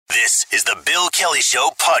This is the Bill Kelly Show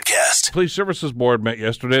podcast. Police Services Board met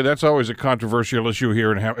yesterday. That's always a controversial issue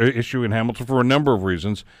here in Hamilton for a number of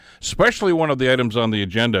reasons, especially one of the items on the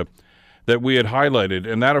agenda that we had highlighted,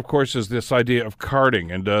 and that, of course, is this idea of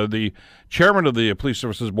carding. And the chairman of the Police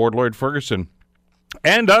Services Board, Lloyd Ferguson,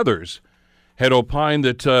 and others had opined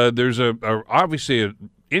that there's obviously an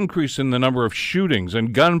increase in the number of shootings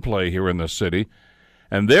and gunplay here in the city.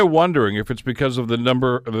 And they're wondering if it's because of the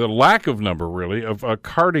lack of number, really, of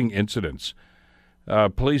carding incidents.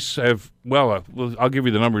 Police have, I'll give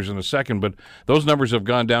you the numbers in a second, but those numbers have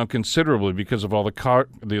gone down considerably because of all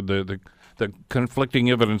the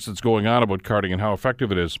conflicting evidence that's going on about carding and how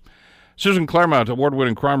effective it is. Susan Claremont,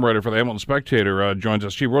 award-winning crime writer for the Hamilton Spectator, joins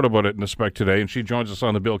us. She wrote about it in the Spec today, and she joins us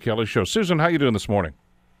on the Bill Kelly Show. Susan, how are you doing this morning?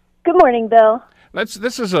 Good morning, Bill.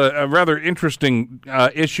 This is a rather interesting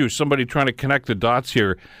issue, somebody trying to connect the dots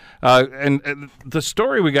here. And the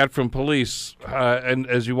story we got from police, and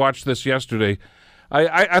as you watched this yesterday,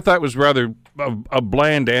 I thought was rather a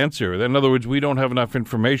bland answer. In other words, we don't have enough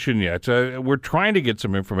information yet. We're trying to get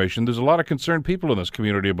some information. There's a lot of concerned people in this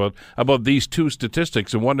community about these two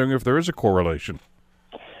statistics and wondering if there is a correlation.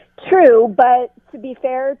 True, but to be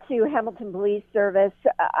fair to Hamilton Police Service,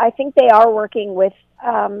 I think they are working with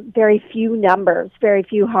very few numbers, very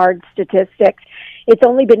few hard statistics. It's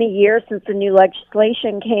only been a year since the new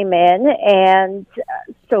legislation came in, and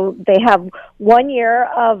so they have 1 year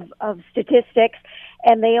of statistics,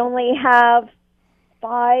 and they only have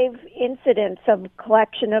 5 incidents of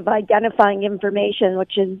collection of identifying information,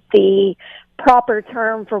 which is the proper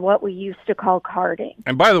term for what we used to call carding.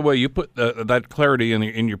 And by the way, you put that clarity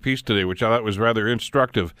in your piece today, which I thought was rather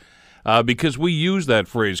instructive, because we use that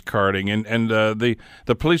phrase carding, and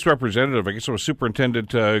the police representative, I guess it was Superintendent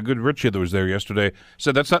Goodrichie that was there yesterday,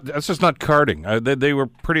 said that's just not carding. They were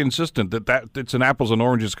pretty insistent that it's an apples and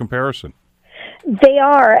oranges comparison. They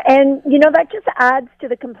are, and that just adds to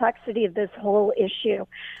the complexity of this whole issue.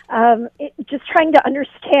 Just trying to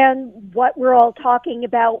understand what we're all talking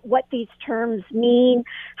about, what these terms mean,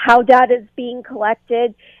 how data is being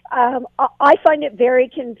collected. I find it very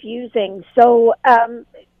confusing. So,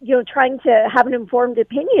 trying to have an informed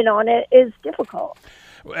opinion on it is difficult.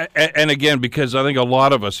 And again, because I think a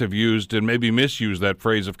lot of us have used and maybe misused that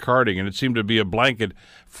phrase of carding, and it seemed to be a blanket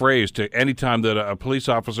phrase to any time that a police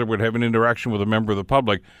officer would have an interaction with a member of the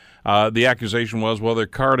public. The accusation was, they're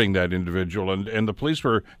carding that individual, and the police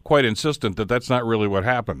were quite insistent that that's not really what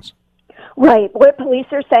happens. Right. What police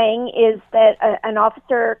are saying is that an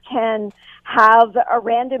officer can have a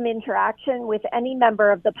random interaction with any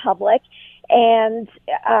member of the public, and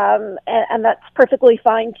that's perfectly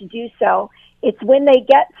fine to do so. It's when they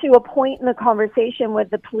get to a point in the conversation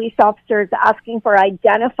with the police officers asking for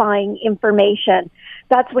identifying information,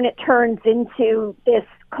 that's when it turns into this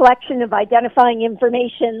collection of identifying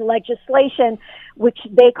information legislation, which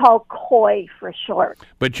they call COI for short.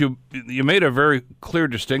 But you made a very clear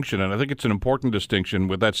distinction, and I think it's an important distinction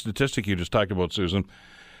with that statistic you just talked about, Susan.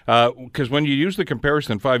 Because when you use the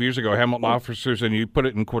comparison 5 years ago, Hamilton officers, and you put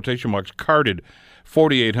it in quotation marks, carded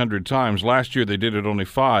 4,800 times. Last year they did it only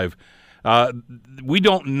 5. We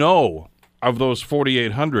don't know of those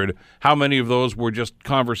 4,800 how many of those were just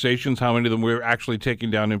conversations, how many of them were actually taking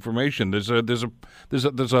down information. There's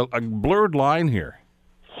a blurred line here.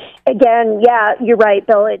 Again, yeah, you're right,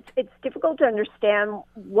 Bill. It's difficult to understand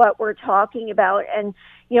what we're talking about, and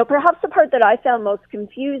perhaps the part that I found most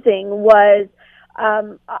confusing was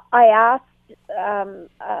I asked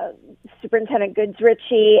Superintendent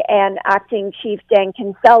Goodrichie and Acting Chief Dan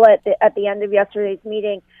Kinsella at the end of yesterday's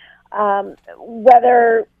meeting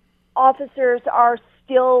whether officers are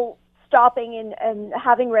still stopping and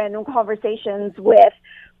having random conversations with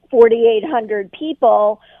 4,800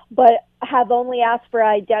 people, but have only asked for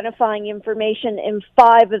identifying information in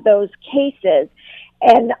 5 of those cases.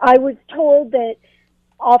 And I was told that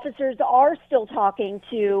officers are still talking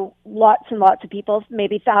to lots and lots of people,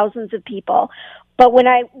 maybe thousands of people. But when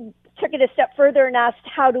I took it a step further and asked,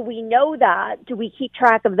 how do we know that? Do we keep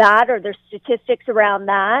track of that? Are there statistics around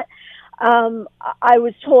that? I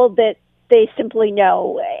was told that they simply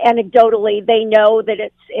know. Anecdotally, they know that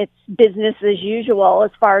it's business as usual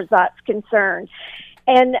as far as that's concerned.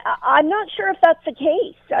 And I'm not sure if that's the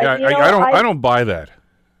case. I don't buy that.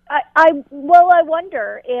 I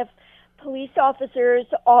wonder if police officers,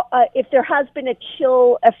 if there has been a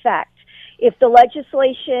chill effect, if the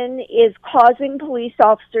legislation is causing police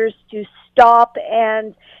officers to stop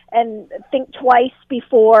and think twice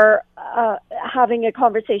before having a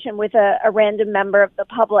conversation with a random member of the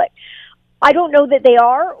public. I don't know that they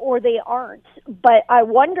are or they aren't, but I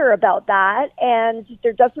wonder about that, and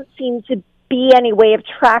there doesn't seem to be any way of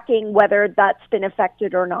tracking whether that's been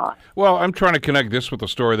affected or not. Well, I'm trying to connect this with a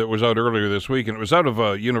story that was out earlier this week, and it was out of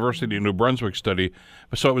a University of New Brunswick study,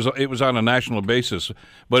 so it was on a national basis.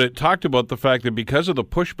 But it talked about the fact that because of the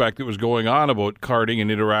pushback that was going on about carding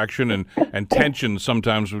and interaction and tension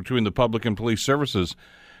sometimes between the public and police services,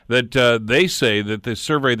 that they say that the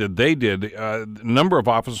survey that they did, a number of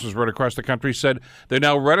officers right across the country said they're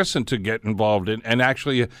now reticent to get involved in and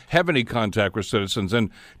actually have any contact with citizens. And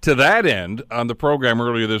to that end, on the program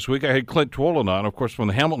earlier this week, I had Clint Twolin on, of course, from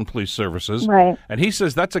the Hamilton Police Services. Right. And he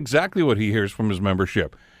says that's exactly what he hears from his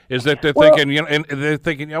membership. Is that they're thinking, and they're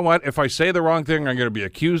thinking, you know what? If I say the wrong thing, I'm going to be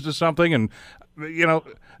accused of something, and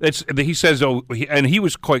he says, and he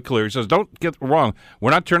was quite clear. He says, don't get wrong.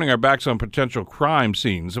 We're not turning our backs on potential crime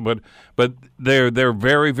scenes, but they're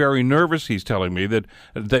very, very nervous. He's telling me that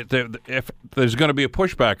if there's going to be a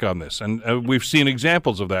pushback on this, and we've seen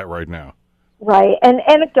examples of that right now. Right, and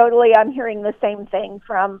anecdotally, I'm hearing the same thing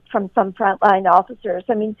from some frontline officers.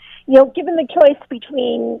 I mean, given the choice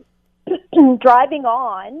between driving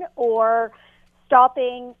on or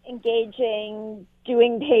stopping, engaging,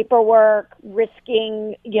 doing paperwork,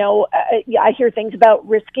 risking, I hear things about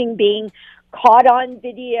risking being caught on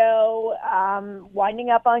video, winding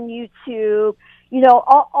up on YouTube,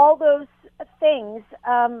 all those things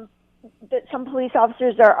that some police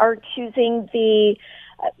officers are choosing the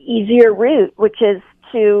easier route, which is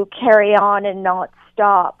to carry on and not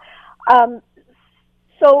stop.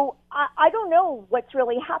 So I don't know what's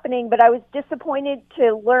really happening, but I was disappointed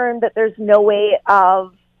to learn that there's no way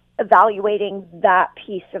of evaluating that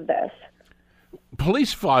piece of this.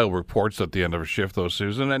 Police file reports at the end of a shift, though,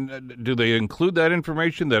 Susan, and do they include that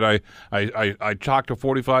information that I talked to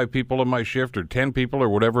 45 people in my shift or 10 people or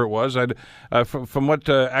whatever it was? From what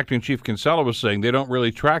Acting Chief Kinsella was saying, they don't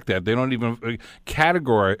really track that. They don't even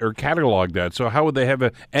catalog that. So how would they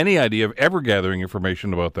have any idea of ever gathering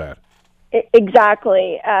information about that?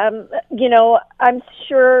 Exactly. I'm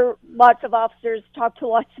sure lots of officers talk to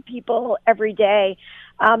lots of people every day.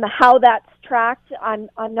 How that's tracked, I'm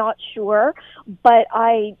not sure, but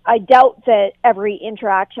I doubt that every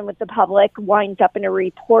interaction with the public winds up in a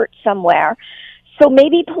report somewhere. So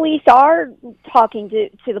maybe police are talking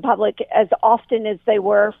to the public as often as they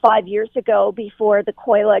were 5 years ago before the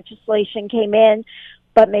COI legislation came in,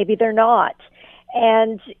 but maybe they're not.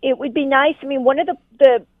 And it would be nice. I mean, one of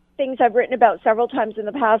the things I've written about several times in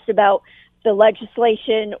the past about the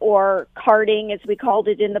legislation, or carding as we called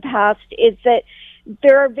it in the past, is that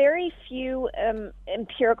there are very few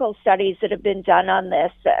empirical studies that have been done on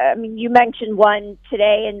this. I mean, you mentioned one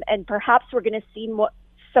today, and perhaps we're going to see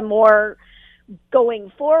some more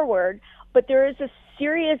going forward, but there is a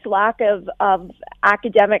serious lack of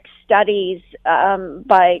academic studies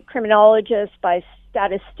by criminologists, by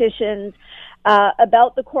statisticians,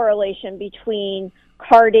 about the correlation between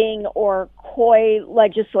carding or COI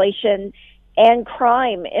legislation and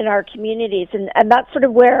crime in our communities. And that's sort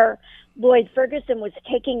of where Lloyd Ferguson was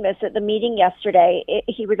taking this at the meeting yesterday.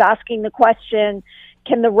 He was asking the question,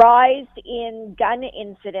 can the rise in gun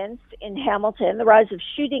incidents in Hamilton, the rise of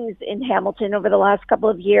shootings in Hamilton over the last couple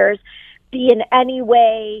of years, be in any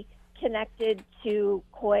way connected to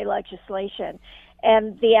COI legislation?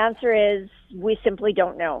 And the answer is we simply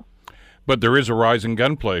don't know. But there is a rise in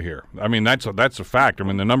gunplay here. I mean, that's a fact. I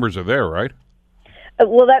mean, the numbers are there, right?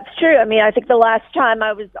 Well, that's true. I mean, I think the last time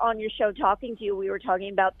I was on your show talking to you, we were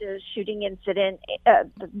talking about the shooting incident,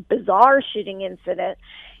 the bizarre shooting incident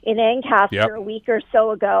in Ancaster a week or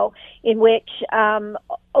so ago, in which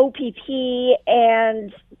OPP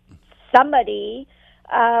and somebody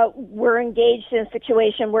were engaged in a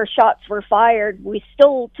situation where shots were fired. We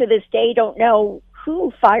still, to this day, don't know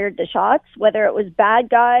who fired the shots, whether it was bad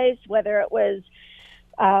guys, whether it was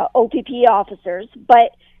OPP officers.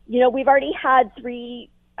 But, we've already had 3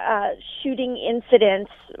 shooting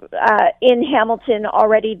incidents in Hamilton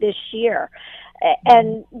already this year.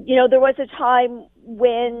 And, there was a time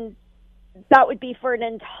when that would be for an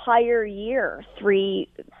entire year,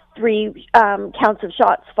 three counts of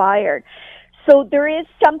shots fired. So there is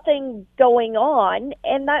something going on,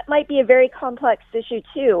 and that might be a very complex issue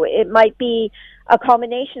too. It might be a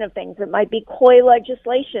combination of things. It might be COI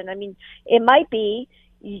legislation. I mean, it might be,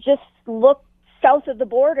 you just look south of the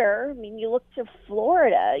border. I mean, you look to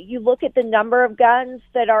Florida, you look at the number of guns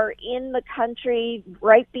that are in the country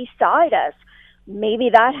right beside us. Maybe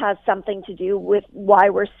that has something to do with why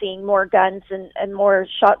we're seeing more guns and more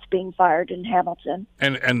shots being fired in Hamilton.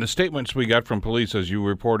 And the statements we got from police, as you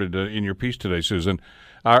reported in your piece today, Susan,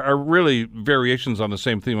 are really variations on the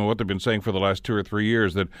same theme of what they've been saying for the last 2 or 3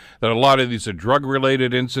 years, that a lot of these are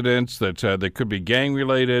drug-related incidents, that they could be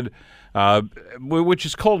gang-related, which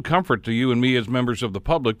is cold comfort to you and me as members of the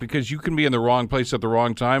public, because you can be in the wrong place at the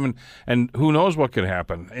wrong time, and who knows what could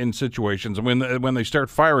happen in situations. And when they start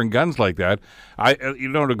firing guns like that,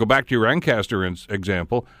 to go back to your Ancaster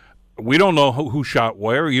example, we don't know who shot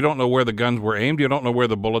where. You don't know where the guns were aimed. You don't know where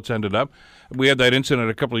the bullets ended up. We had that incident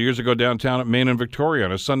a couple of years ago downtown at Main and Victoria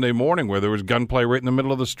on a Sunday morning where there was gunplay right in the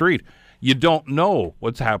middle of the street. You don't know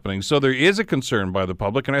what's happening. So there is a concern by the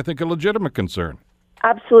public, and I think a legitimate concern.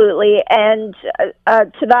 Absolutely. And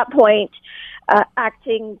to that point,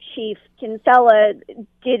 Acting Chief Kinsella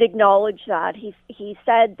did acknowledge that. He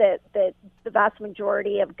said that the vast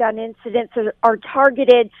majority of gun incidents are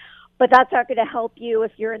targeted, but that's not going to help you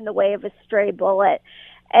if you're in the way of a stray bullet.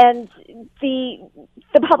 And the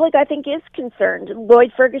public, I think, is concerned.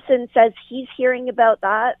 Lloyd Ferguson says he's hearing about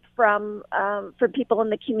that from people in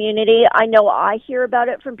the community. I know I hear about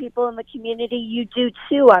it from people in the community. You do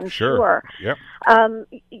too, I'm sure. Yep. And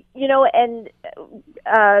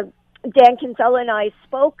Dan Kinsella and I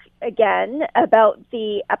spoke again about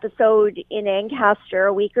the episode in Ancaster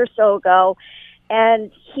a week or so ago.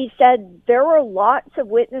 And he said there were lots of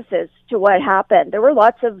witnesses to what happened. There were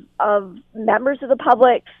lots of members of the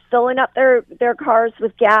public filling up their cars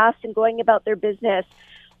with gas and going about their business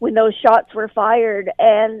when those shots were fired.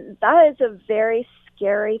 And that is a very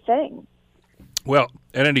scary thing. Well,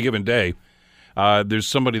 at any given day, there's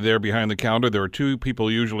somebody there behind the counter. There are two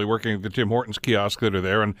people usually working at the Tim Hortons kiosk that are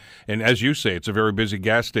there. And as you say, it's a very busy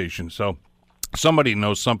gas station. So somebody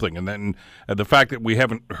knows something, and then the fact that we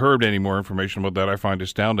haven't heard any more information about that, I find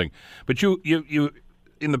astounding. But you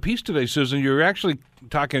in the piece today, Susan, you're actually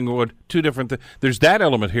talking about two different things. There's that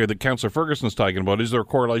element here that Councillor Ferguson's talking about. Is there a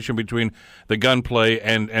correlation between the gunplay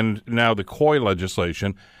and now the COI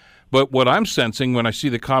legislation? But what I'm sensing when I see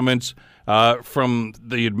the comments from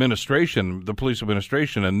the administration, the police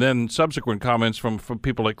administration, and then subsequent comments from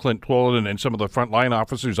people like Clint Twollen and some of the frontline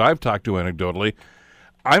officers I've talked to anecdotally,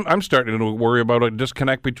 I'm starting to worry about a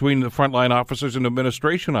disconnect between the frontline officers and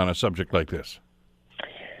administration on a subject like this.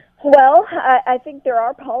 Well, I think there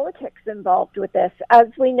are politics involved with this. As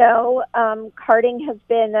we know, carding has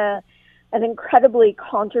been an incredibly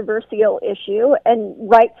controversial issue, and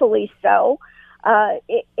rightfully so.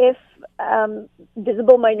 If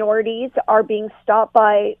visible minorities are being stopped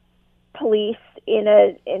by police in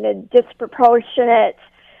a disproportionate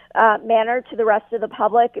manner to the rest of the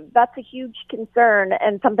public, that's a huge concern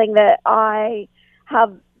and something that I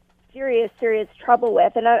have serious trouble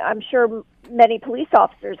with, and I'm sure many police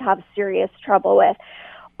officers have serious trouble with.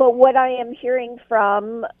 But what I am hearing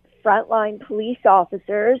from frontline police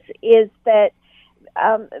officers is that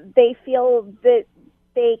they feel that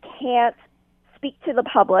they can't speak to the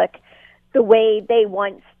public the way they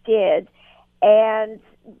once did, and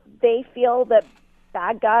they feel that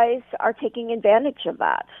bad guys are taking advantage of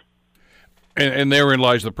that. And therein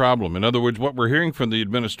lies the problem. In other words, what we're hearing from the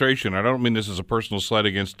administration, I don't mean this as a personal slight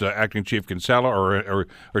against Acting Chief Kinsella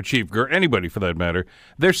or Chief Gert, anybody for that matter,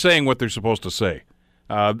 they're saying what they're supposed to say.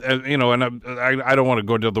 I don't want to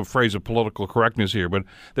go to the phrase of political correctness here, but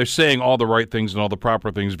they're saying all the right things and all the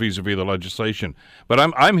proper things vis-a-vis the legislation. But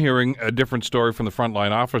I'm hearing a different story from the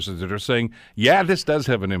frontline officers that are saying, yeah, this does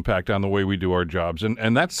have an impact on the way we do our jobs,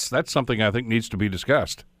 and that's something I think needs to be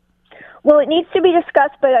discussed. Well, it needs to be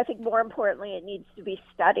discussed, but I think more importantly, it needs to be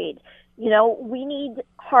studied. We need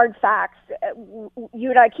hard facts.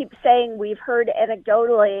 You and I keep saying we've heard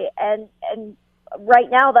anecdotally, and right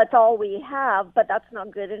now that's all we have, but that's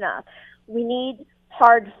not good enough. We need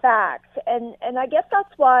hard facts. And I guess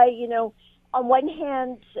that's why, on one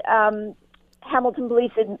hand, Hamilton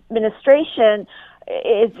Police Administration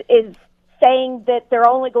is saying that they're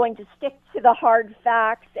only going to stick to the hard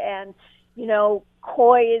facts, and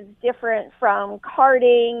COI is different from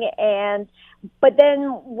carding, but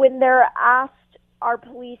then when they're asked, are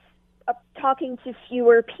police talking to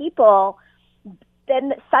fewer people,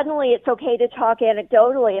 then suddenly it's okay to talk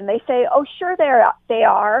anecdotally, and they say, oh, sure they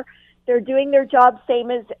are. They're doing their job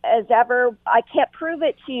same as ever. I can't prove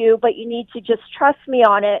it to you, but you need to just trust me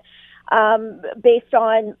on it based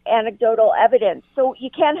on anecdotal evidence. So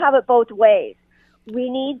you can't have it both ways.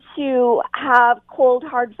 We need to have cold,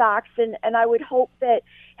 hard facts, and I would hope that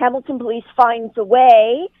Hamilton Police finds a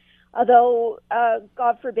way, although,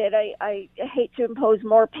 God forbid, I hate to impose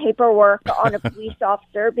more paperwork on a police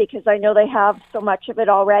officer because I know they have so much of it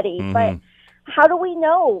already. Mm-hmm. But how do we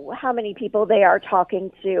know how many people they are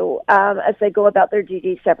talking to as they go about their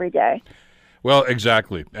duties every day? Well,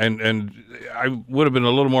 exactly. And I would have been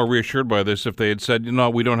a little more reassured by this if they had said,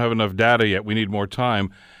 we don't have enough data yet. We need more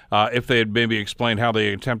time. If they had maybe explained how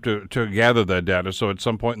they attempt to gather that data. So at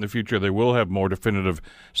some point in the future, they will have more definitive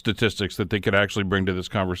statistics that they could actually bring to this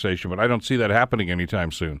conversation. But I don't see that happening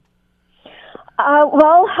anytime soon.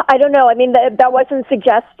 Well, I don't know. I mean, that wasn't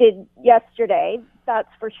suggested yesterday, that's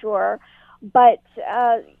for sure. But,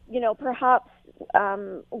 perhaps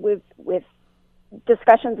with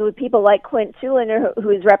discussions with people like Quint Toolan, who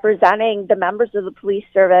is representing the members of the police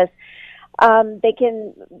service, they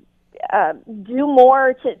can do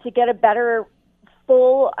more to get a better,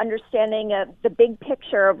 full understanding of the big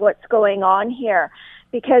picture of what's going on here.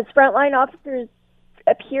 Because frontline officers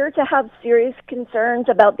appear to have serious concerns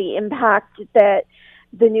about the impact that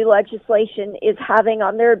the new legislation is having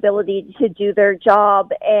on their ability to do their job.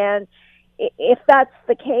 And if that's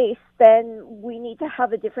the case, then we need to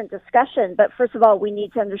have a different discussion. But first of all, we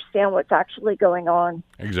need to understand what's actually going on.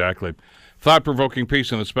 Exactly. Thought-provoking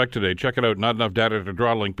piece in the Spec today. Check it out. Not enough data to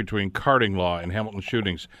draw a link between carding law and Hamilton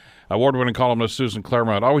shootings. Award-winning columnist Susan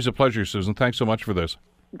Claremont. Always a pleasure, Susan. Thanks so much for this.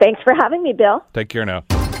 Thanks for having me, Bill. Take care now.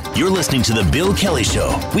 You're listening to The Bill Kelly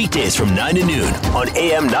Show, weekdays from 9 to noon on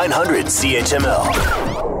AM 900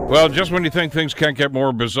 CHML. Well, just when you think things can't get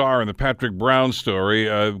more bizarre in the Patrick Brown story,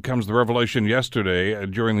 comes the revelation yesterday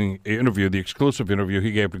during the interview, the exclusive interview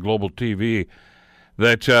he gave to Global TV,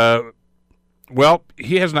 that,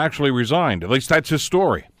 he hasn't actually resigned. At least that's his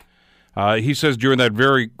story. He says during that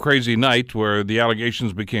very crazy night where the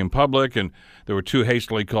allegations became public and there were 2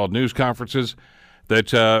 hastily called news conferences,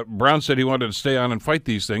 that Brown said he wanted to stay on and fight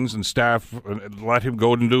these things, and staff let him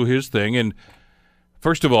go and do his thing. And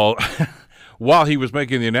first of all, while he was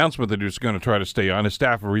making the announcement that he was going to try to stay on, his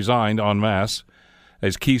staff resigned en masse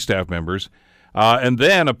as key staff members. And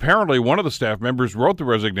then apparently one of the staff members wrote the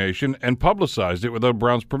resignation and publicized it without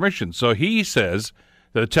Brown's permission. So he says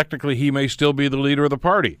that technically he may still be the leader of the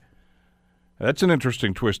party. That's an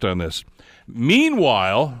interesting twist on this.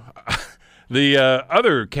 Meanwhile, the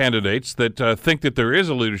other candidates that think that there is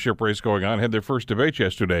a leadership race going on had their first debate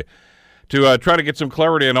yesterday. To try to get some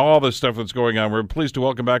clarity on all this stuff that's going on, we're pleased to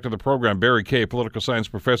welcome back to the program Barry Kay, political science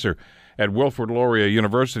professor at Wilfrid Laurier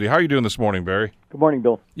University. How are you doing this morning, Barry? Good morning,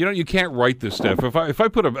 Bill. You can't write this stuff. If I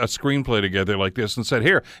put a screenplay together like this and said,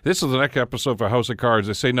 here, this is the next episode for House of Cards,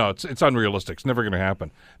 they say, no, it's unrealistic. It's never going to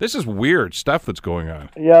happen. This is weird stuff that's going on.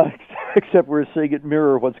 Yeah, except we're seeing it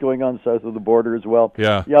mirror what's going on south of the border as well.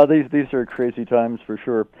 Yeah, these are crazy times for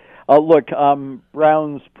sure. Look,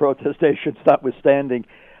 Brown's protestations notwithstanding,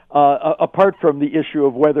 apart from the issue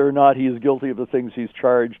of whether or not he is guilty of the things he's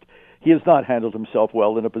charged, he has not handled himself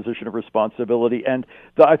well in a position of responsibility. And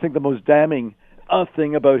I think the most damning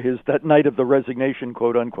thing about that night of the resignation,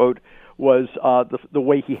 quote unquote, was the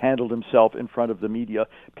way he handled himself in front of the media.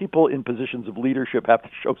 People in positions of leadership have to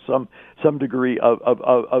show some degree of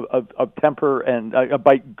temper and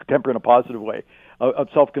temper in a positive way, of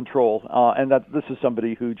self-control, and that this is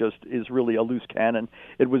somebody who just is really a loose cannon.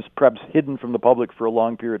 It was perhaps hidden from the public for a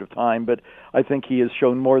long period of time, but I think he has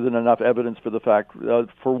shown more than enough evidence for the fact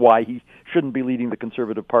for why he shouldn't be leading the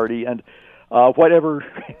Conservative Party. And whatever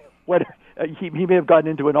he may have gotten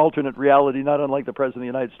into an alternate reality, not unlike the President of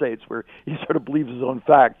the United States, where he sort of believes his own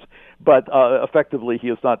facts, but effectively he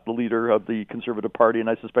is not the leader of the Conservative Party, and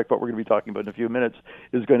I suspect what we're going to be talking about in a few minutes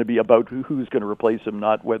is going to be about who's going to replace him,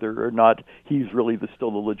 not whether or not he's really still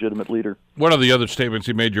the legitimate leader. One of the other statements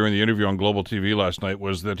he made during the interview on Global TV last night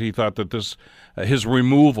was that he thought that this, his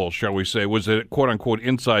removal, shall we say, was a quote-unquote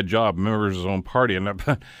inside job, members of his own party, and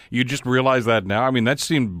you just realize that now? I mean, that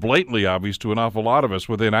seemed blatantly obvious to an awful lot of us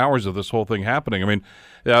within hours of this whole thing happening. I mean,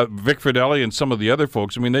 Vic Fideli and some of the other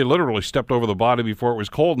folks, I mean, they literally stepped over the body before it was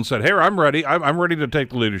cold and said, hey, I'm ready. I'm ready to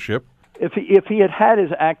take the leadership. If he had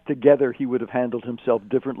his act together, he would have handled himself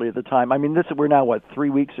differently at the time. I mean, we're now, 3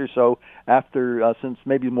 weeks or so after, since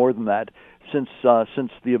maybe more than that, since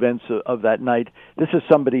the events of that night. This is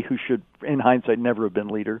somebody who should, in hindsight, never have been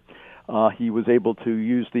leader. He was able to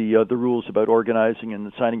use the rules about organizing and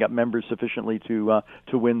signing up members sufficiently to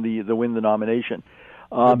win the nomination.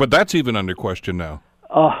 But that's even under question now.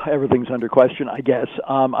 Everything's under question, I guess.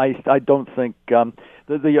 I don't think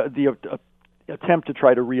the attempt to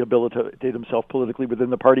try to rehabilitate himself politically within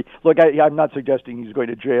the party. Look, I'm not suggesting he's going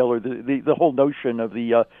to jail or the whole notion of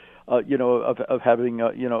the of having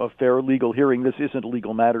a fair legal hearing. This isn't a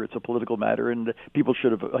legal matter; it's a political matter, and people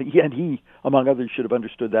should have, and he, among others, should have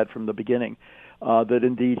understood that from the beginning. That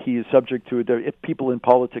indeed he is subject to, if people in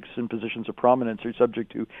politics and positions of prominence are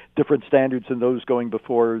subject to different standards than those going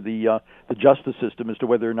before the justice system as to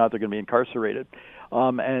whether or not they're going to be incarcerated.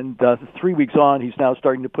 3 weeks on, he's now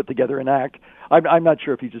starting to put together an act. I'm not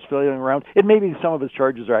sure if he's just filling around. It may be some of his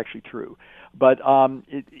charges are actually true. But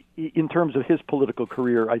in terms of his political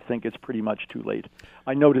career, I think it's pretty much too late.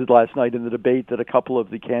 I noted last night in the debate that a couple of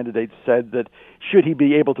the candidates said that should he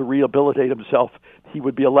be able to rehabilitate himself, he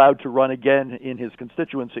would be allowed to run again in his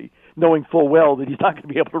constituency, knowing full well that he's not going to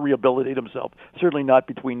be able to rehabilitate himself, certainly not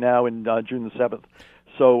between now and June the 7th.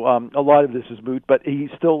 So a lot of this is moot, but he's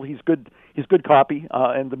good. He's good copy,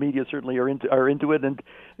 and the media certainly are into it. And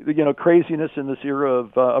craziness in this era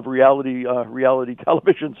of reality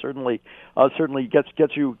television certainly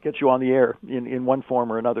gets you on the air in one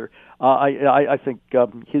form or another. I think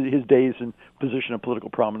his days in position of political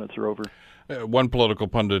prominence are over. One political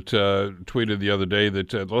pundit tweeted the other day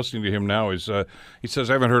that listening to him now is, he says,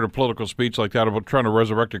 I haven't heard a political speech like that about trying to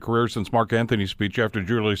resurrect a career since Mark Antony's speech after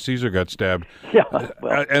Julius Caesar got stabbed. Yeah,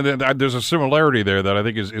 well. And then there's a similarity there that I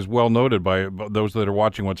think is well noted by those that are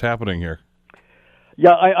watching what's happening here.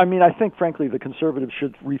 Yeah, I think, frankly, the Conservatives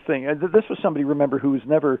should rethink. This was somebody, remember, who was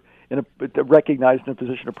never recognized in a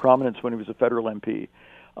position of prominence when he was a federal MP.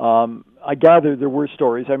 I gather there were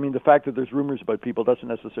stories. I mean, the fact that there's rumors about people doesn't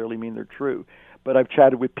necessarily mean they're true. But I've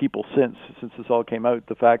chatted with people since this all came out,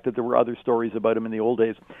 the fact that there were other stories about him in the old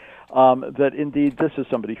days, that indeed this is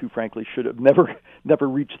somebody who, frankly, should have never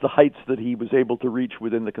reached the heights that he was able to reach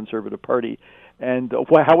within the Conservative Party. And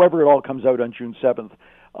however it all comes out on June 7th,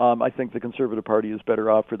 I think the Conservative Party is better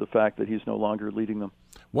off for the fact that he's no longer leading them.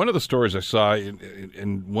 One of the stories I saw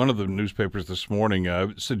in one of the newspapers this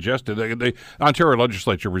morning suggested that the Ontario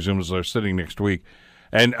legislature resumes their sitting next week,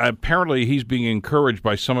 and apparently he's being encouraged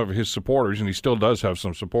by some of his supporters, and he still does have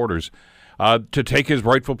some supporters, to take his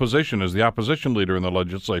rightful position as the opposition leader in the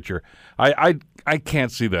legislature. I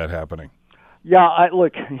can't see that happening. Yeah,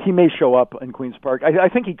 look, he may show up in Queen's Park. I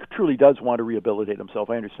think he truly does want to rehabilitate himself.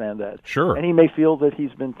 I understand that. Sure. And he may feel that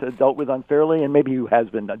he's been dealt with unfairly, and maybe he has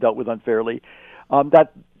been dealt with unfairly.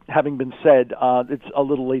 That having been said, it's a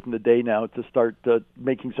little late in the day now to start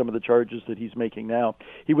making some of the charges that he's making now.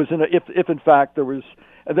 He was in if in fact there was,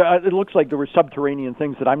 it looks like there were subterranean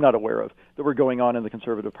things that I'm not aware of that were going on in the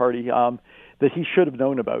Conservative Party that he should have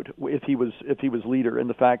known about if he was leader, and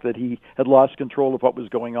the fact that he had lost control of what was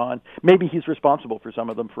going on. Maybe he's responsible for some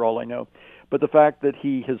of them, for all I know. But the fact that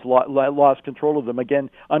he has lost control of them, again,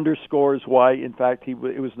 underscores why, in fact, it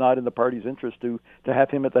was not in the party's interest to have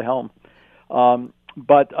him at the helm.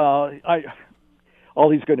 But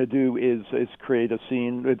all he's going to do is create a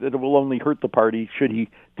scene. It will only hurt the party should he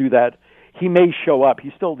do that. He may show up.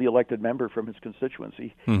 He's still the elected member from his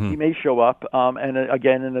constituency. Mm-hmm. He may show up, and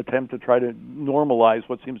again, an attempt to try to normalize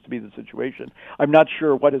what seems to be the situation. I'm not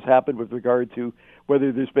sure what has happened with regard to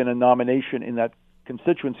whether there's been a nomination in that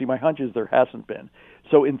constituency. My hunch is there hasn't been.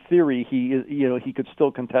 So in theory, he could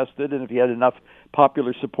still contest it, and if he had enough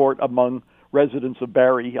popular support among residents of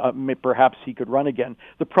Barrie, perhaps he could run again.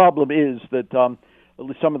 The problem is that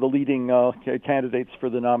some of the leading candidates for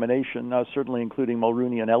the nomination, certainly including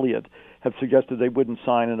Mulrooney and Elliott, have suggested they wouldn't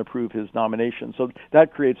sign and approve his nomination. So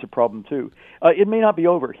that creates a problem, too. It may not be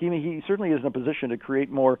over. He certainly is in a position to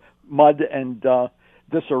create more mud and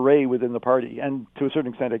disarray within the party. And to a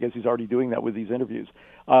certain extent, I guess he's already doing that with these interviews.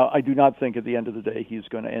 I do not think at the end of the day he's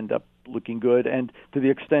going to end up looking good. And to the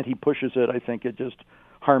extent he pushes it, I think it just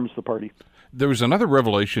harms the party. There was another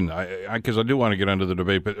revelation, because I do want to get into the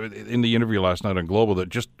debate, but in the interview last night on Global that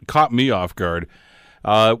just caught me off guard.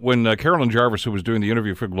 When Carolyn Jarvis, who was doing the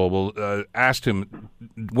interview for Global, asked him,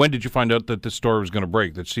 when did you find out that this story was going to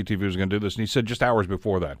break, that CTV was going to do this? And he said just hours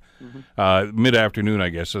before that, mid-afternoon, I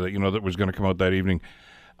guess, that was going to come out that evening.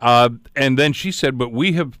 And then she said, but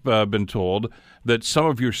we have been told that some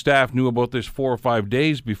of your staff knew about this 4 or 5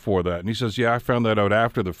 days before that. And he says, yeah, I found that out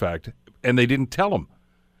after the fact. And they didn't tell him.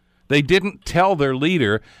 They didn't tell their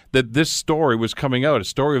leader that this story was coming out, a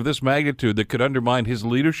story of this magnitude that could undermine his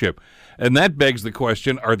leadership. And that begs the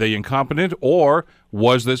question, are they incompetent, or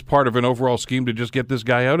was this part of an overall scheme to just get this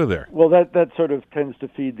guy out of there? Well, that sort of tends to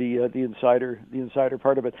feed the insider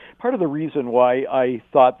part of it. Part of the reason why I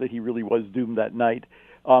thought that he really was doomed that night,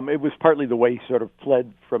 it was partly the way he sort of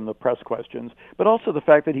fled from the press questions, but also the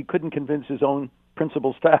fact that he couldn't convince his own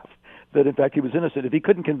principal staff that, in fact, he was innocent. If he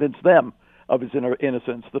couldn't convince them of his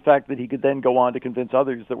innocence, the fact that he could then go on to convince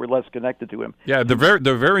others that were less connected to him. Yeah, the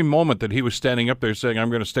very moment that he was standing up there saying, I'm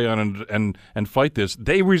going to stay on and fight this,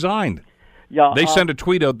 they resigned. Yeah, They send a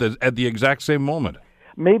tweet out at the exact same moment.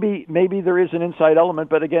 Maybe there is an inside element,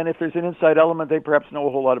 but again, if there's an inside element, they perhaps know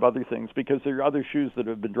a whole lot of other things because there are other shoes that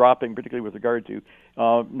have been dropping, particularly with regard to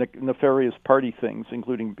nefarious party things,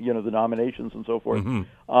 including the nominations and so forth.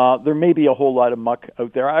 Mm-hmm. There may be a whole lot of muck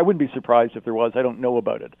out there. I wouldn't be surprised if there was. I don't know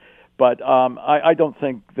about it, but I don't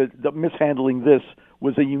think that mishandling this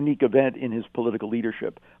was a unique event in his political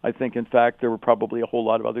leadership. I think, in fact, there were probably a whole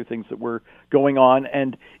lot of other things that were going on,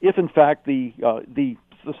 and if in fact the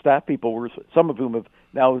staff people were, some of whom have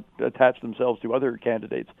now attached themselves to other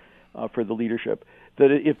candidates for the leadership, that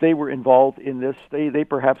if they were involved in this, they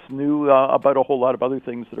perhaps knew about a whole lot of other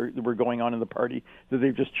things that were going on in the party that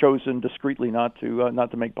they've just chosen discreetly not to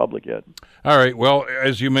make public yet. All right. Well,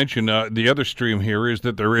 as you mentioned, the other stream here is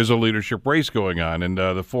that there is a leadership race going on, and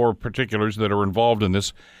the four particulars that are involved in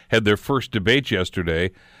this had their first debate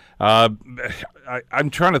yesterday. I'm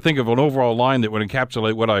trying to think of an overall line that would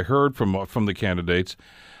encapsulate what I heard from the candidates.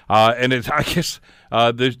 And it's, I guess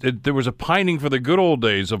there was a pining for the good old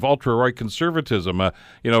days of ultra-right conservatism.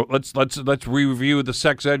 Let's review the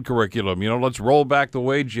sex ed curriculum. Let's roll back the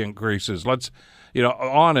wage increases. Let's,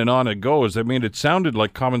 on and on it goes. I mean, it sounded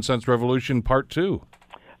like Common Sense Revolution Part 2.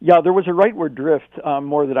 Yeah, there was a rightward drift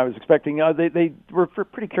more than I was expecting. They were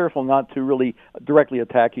pretty careful not to really directly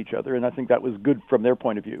attack each other, and I think that was good from their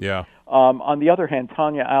point of view. Yeah. On the other hand,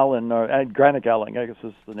 Tanya Allen, Granick Allen, I guess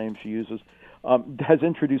is the name she uses, has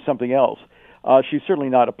introduced something else. She's certainly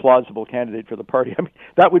not a plausible candidate for the party. I mean,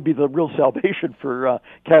 that would be the real salvation for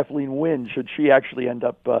Kathleen Wynne should she actually end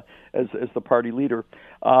up as the party leader.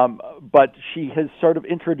 But she has sort of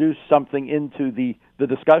introduced something into the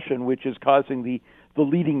discussion, which is causing the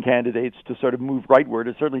leading candidates to sort of move rightward,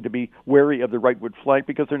 and certainly to be wary of the rightward flank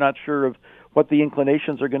because they're not sure of what the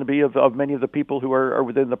inclinations are going to be of many of the people who are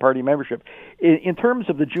within the party membership. In terms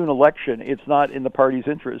of the June election, it's not in the party's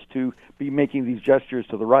interest to be making these gestures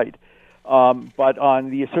to the right. But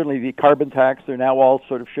on certainly the carbon tax, they're now all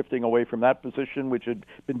sort of shifting away from that position, which had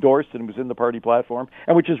been endorsed and was in the party platform,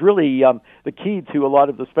 and which is really the key to a lot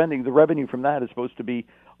of the spending. The revenue from that is supposed to be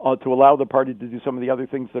to allow the party to do some of the other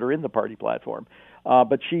things that are in the party platform.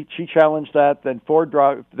 But she challenged that. Then Ford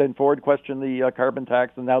questioned the carbon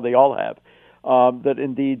tax, and now they all have. That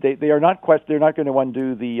indeed they are not they're not going to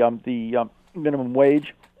undo the minimum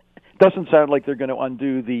wage. Doesn't sound like they're going to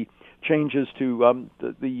undo the changes to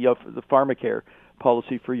the pharmacare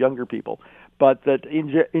policy for younger people, but that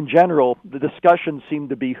in general the discussion seemed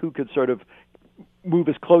to be who could sort of move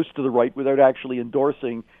as close to the right without actually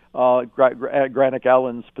endorsing Granick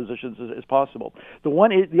Allen's positions as possible. The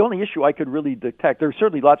only issue I could really detect, there's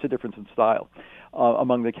certainly lots of difference in style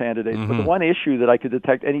among the candidates, but the one issue that I could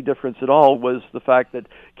detect any difference at all was the fact that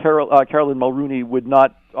Caroline Mulroney would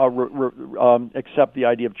not accept the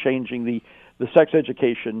idea of changing the sex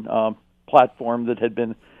education platform that had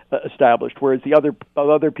been established, whereas the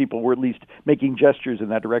other people were at least making gestures in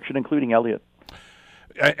that direction, including Elliott.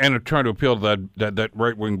 And trying to appeal to that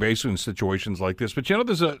right-wing base in situations like this. But,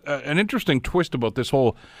 there's an interesting twist about this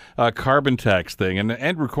whole carbon tax thing. And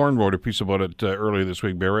Andrew Korn wrote a piece about it earlier this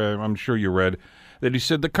week, Barry. I'm sure you read that he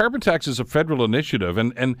said the carbon tax is a federal initiative.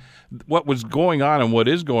 And what was going on and what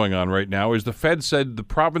is going on right now is the Fed said the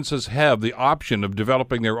provinces have the option of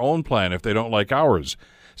developing their own plan if they don't like ours.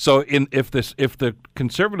 So if the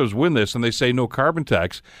Conservatives win this and they say no carbon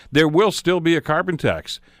tax, there will still be a carbon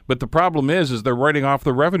tax. But the problem is they're writing off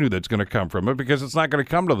the revenue that's going to come from it because it's not going to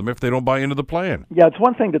come to them if they don't buy into the plan. Yeah, it's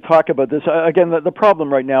one thing to talk about this. Again, the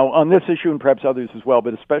problem right now on this issue, and perhaps others as well,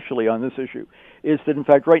 but especially on this issue, is that in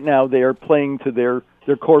fact right now they are playing to their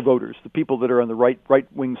core voters, the people that are on the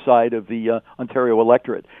right-wing side of the Ontario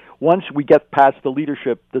electorate. Once we get past the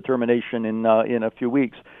leadership determination in a few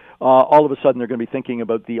weeks, all of a sudden they're going to be thinking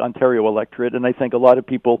about the Ontario electorate, and I think a lot of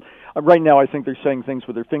people, right now I think they're saying things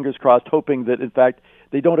with their fingers crossed, hoping that in fact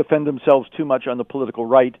they don't offend themselves too much on the political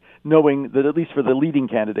right, knowing that at least for the leading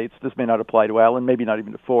candidates, this may not apply to Allen, maybe not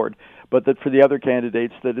even to Ford, but that for the other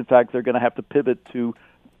candidates that in fact they're going to have to pivot to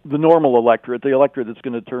the normal electorate, the electorate that's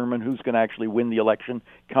going to determine who's going to actually win the election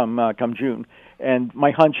come June. And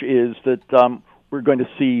my hunch is that we're going to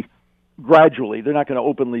see gradually, they're not going to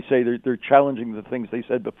openly say they're challenging the things they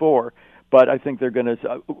said before, but I think they're going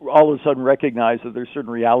to all of a sudden recognize that there's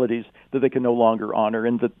certain realities that they can no longer honor,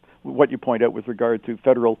 and that what you point out with regard to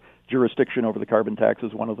federal jurisdiction over the carbon tax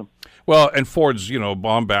is one of them. Well, and Ford's,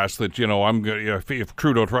 bombast that, I'm going if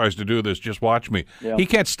Trudeau tries to do this, just watch me. Yeah. He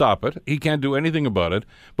can't stop it. He can't do anything about it.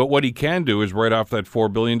 But what he can do is write off that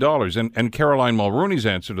 $4 billion. And Caroline Mulroney's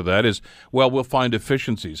answer to that is, well, we'll find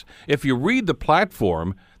efficiencies. If you read the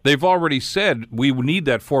platform, they've already said we need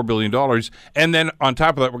that $4 billion, and then on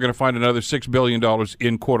top of that, we're going to find another $6 billion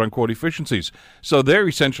in quote-unquote efficiencies. So they're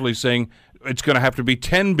essentially saying it's going to have to be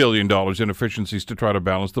 $10 billion in efficiencies to try to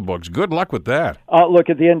balance the books. Good luck with that. Look,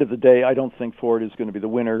 at the end of the day, I don't think Ford is going to be the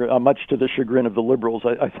winner, much to the chagrin of the Liberals.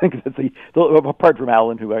 I think that apart from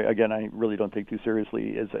Allen, who, I really don't take too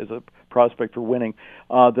seriously as a prospect for winning,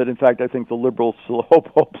 that in fact I think the Liberals'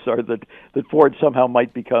 hopes are that Ford somehow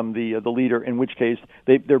might become the leader, in which case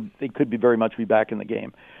they could be very much be back in the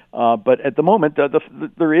game. But at the moment,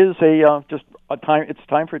 there is just a time. It's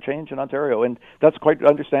time for change in Ontario, and that's quite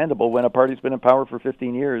understandable when a party's been in power for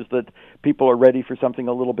 15 years. That people are ready for something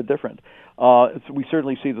a little bit different. We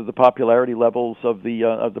certainly see that the popularity levels of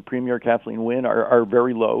the Premier Kathleen Wynne are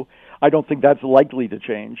very low. I don't think that's likely to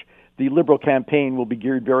change. The Liberal campaign will be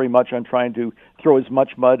geared very much on trying to throw as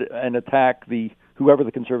much mud and attack whoever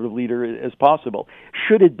the Conservative leader is possible.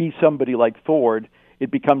 Should it be somebody like Ford, it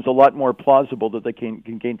becomes a lot more plausible that they can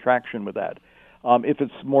gain traction with that. If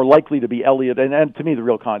it's more likely to be Elliott, and to me the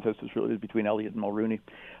real contest is really between Elliott and Mulroney,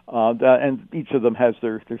 and each of them has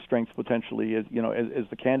their strengths potentially as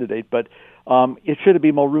the candidate. But should it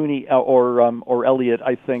be Mulroney or Elliott,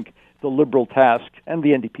 I think the Liberal task, and the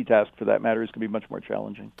NDP task for that matter, is going to be much more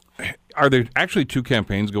challenging. Are there actually two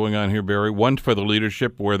campaigns going on here, Barry? One for the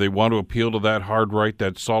leadership, where they want to appeal to that hard right,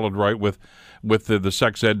 that solid right with the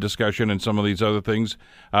sex ed discussion and some of these other things,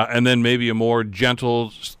 and then maybe a more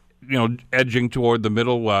gentle, edging toward the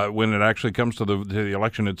middle when it actually comes to the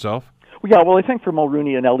election itself? Yeah, well, I think for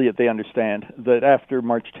Mulroney and Elliott, they understand that after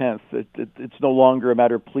March 10th, it's no longer a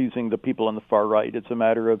matter of pleasing the people on the far right. It's a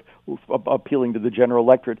matter of appealing to the general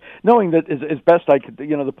electorate, knowing that as best I could,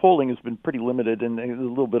 the polling has been pretty limited and a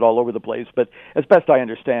little bit all over the place, but as best I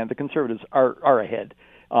understand, the Conservatives are ahead.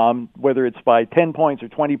 Whether it's by 10 points or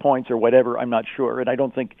 20 points or whatever, I'm not sure, and I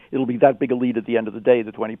don't think it'll be that big a lead at the end of the day,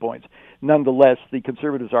 the 20 points. Nonetheless, the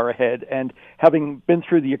Conservatives are ahead, and having been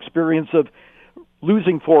through the experience of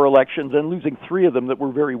losing 4 elections and losing 3 of them that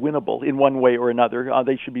were very winnable in one way or another,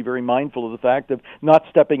 they should be very mindful of the fact of not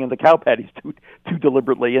stepping in the cow patties too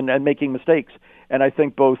deliberately and making mistakes. And I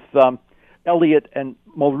think both Elliott and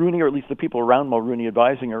Mulroney, or at least the people around Mulroney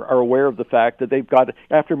advising, are aware of the fact that they've got,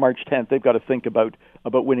 after March 10th, they've got to think about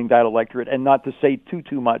winning that electorate and not to say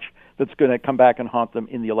too much that's going to come back and haunt them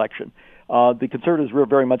in the election. The Conservatives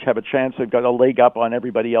very much have a chance. They've got a leg up on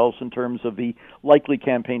everybody else in terms of the likely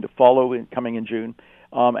campaign to follow coming in June,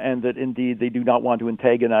 and that indeed they do not want to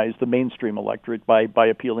antagonize the mainstream electorate by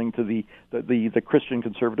appealing to the Christian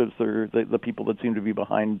Conservatives, the people that seem to be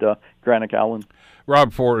behind Granick Allen.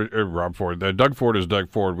 Doug Ford is Doug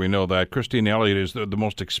Ford. We know that. Christine Elliott is the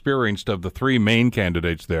most experienced of the 3 main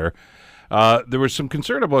candidates there. There was some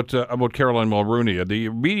concern about Caroline Mulroney. The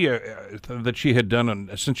media that she had done,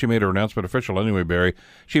 since she made her announcement official anyway, Barry,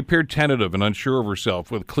 she appeared tentative and unsure of herself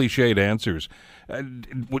with cliched answers.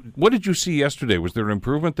 What did you see yesterday? Was there an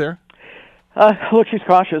improvement there? Look, she's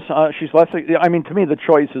cautious. She's less. I mean, to me, the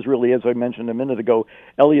choice is really, as I mentioned a minute ago,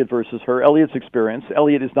 Elliott versus her. Elliott's experience.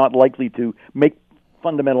 Elliott is not likely to make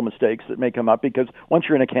fundamental mistakes that may come up, because once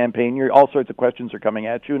you're in a campaign, all sorts of questions are coming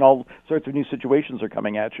at you and all sorts of new situations are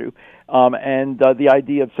coming at you. And the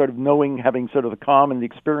idea of sort of having sort of the calm and the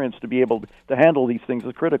experience to be able to handle these things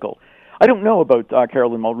is critical. I don't know about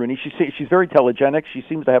Caroline Mulroney. She's very telegenic. She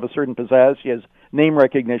seems to have a certain pizzazz. She has name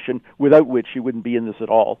recognition, without which she wouldn't be in this at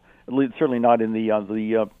all. Certainly not in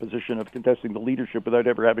the position of contesting the leadership without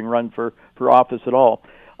ever having run for office at all.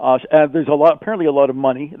 There's apparently a lot of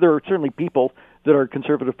money. There are certainly people that are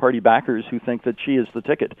Conservative Party backers who think that she is the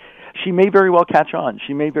ticket. She may very well catch on.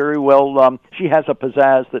 She may very well, she has a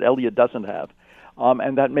pizzazz that Elliott doesn't have,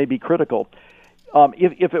 and that may be critical.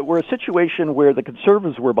 If it were a situation where the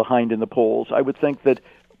Conservatives were behind in the polls, I would think that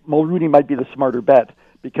Mulroney might be the smarter bet,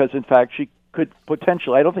 because in fact she could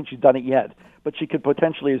potentially, I don't think she's done it yet, but she could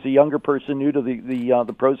potentially, as a younger person new to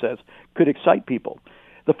the process, could excite people.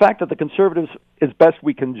 The fact that the Conservatives, as best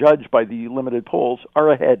we can judge by the limited polls,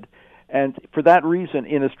 are ahead. And for that reason,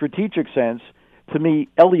 in a strategic sense, to me,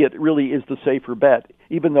 Elliott really is the safer bet.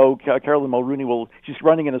 Even though Caroline Mulroney she's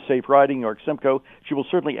running in a safe riding, York Simcoe, she will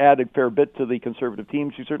certainly add a fair bit to the Conservative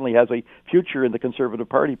team. She certainly has a future in the Conservative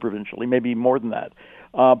Party provincially, maybe more than that.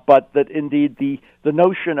 But that indeed the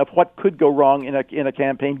notion of what could go wrong in a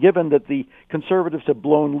campaign, given that the Conservatives have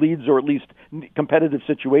blown leads or at least competitive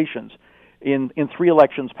situations, in 3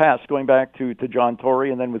 elections past, going back to John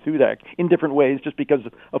Tory and then with Hudak, in different ways, just because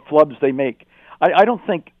of flubs they make. I don't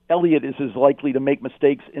think Elliott is as likely to make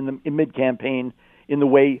mistakes in mid-campaign in the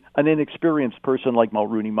way an inexperienced person like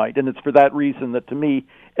Mulrooney might. And it's for that reason that, to me,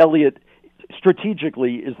 Elliott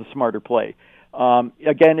strategically is the smarter play.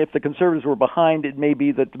 Again, if the Conservatives were behind, it may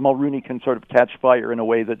be that Mulrooney can sort of catch fire in a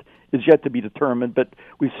way that is yet to be determined, but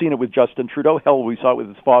we've seen it with Justin Trudeau. Hell, we saw it with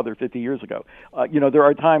his father 50 years ago. There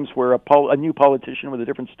are times where a new politician with a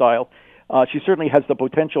different style, she certainly has the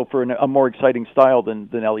potential for a more exciting style than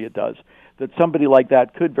Elliott does. That somebody like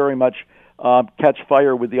that could very much catch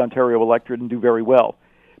fire with the Ontario electorate and do very well.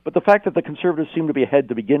 But the fact that the Conservatives seem to be ahead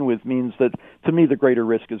to begin with means that, to me, the greater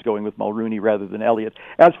risk is going with Mulrooney rather than Elliott.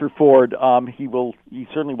 As for Ford, he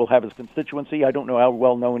certainly will have his constituency. I don't know how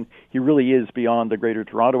well known he really is beyond the Greater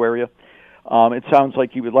Toronto area. It sounds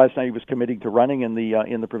like last night he was committing to running in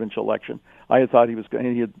the provincial election. I had thought he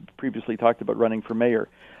had previously talked about running for mayor.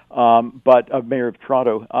 But mayor of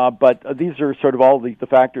Toronto. But these are sort of all the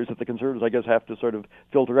factors that the Conservatives, I guess, have to sort of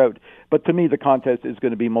filter out. But to me, the contest is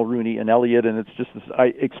going to be Mulrooney and Elliott, and it's just this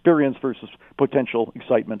experience versus potential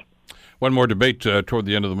excitement. One more debate toward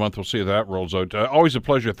the end of the month. We'll see how that rolls out. Always a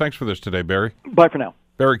pleasure. Thanks for this today, Barry. Bye for now.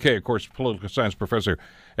 Barry Kay, of course, political science professor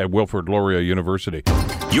at Wilfrid Laurier University.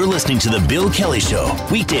 You're listening to The Bill Kelly Show,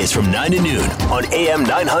 weekdays from 9 to noon on AM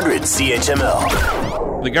 900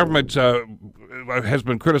 CHML. The government has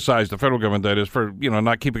been criticized, the federal government, that is, for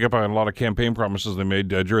not keeping up on a lot of campaign promises they made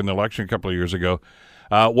during the election a couple of years ago.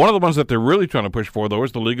 One of the ones that they're really trying to push for, though,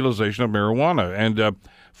 is the legalization of marijuana. And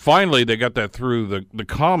finally, they got that through the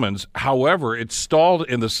Commons. However, it stalled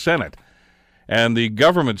in the Senate. And the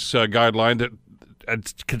government's guideline that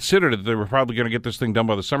considered that they were probably going to get this thing done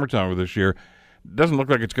by the summertime of this year doesn't look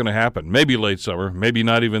like it's going to happen. Maybe late summer, maybe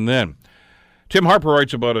not even then. Tim Harper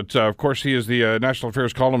writes about it. Of course, he is the national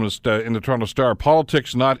affairs columnist in the Toronto Star.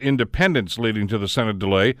 Politics, not independence, leading to the Senate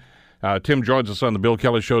delay. Tim joins us on the Bill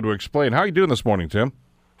Kelly Show to explain. How are you doing this morning, Tim?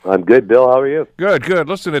 I'm good, Bill. How are you? Good.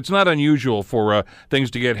 Listen, it's not unusual for things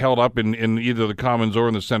to get held up in either the Commons or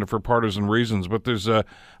in the Senate for partisan reasons, but there's a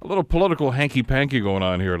little political hanky-panky going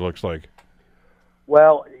on here, it looks like.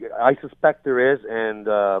 Well, I suspect there is, and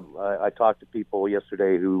I talked to people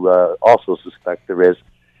yesterday who also suspect there is.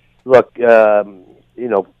 Look,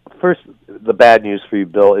 first, the bad news for you,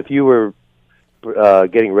 Bill. If you were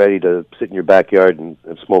getting ready to sit in your backyard and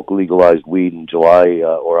smoke legalized weed in July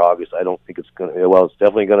or August, I don't think it's going to. Well, it's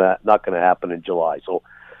definitely not going to happen in July. So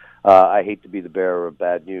I hate to be the bearer of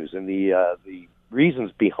bad news. And the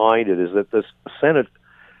reasons behind it is that the Senate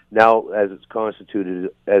now, as it's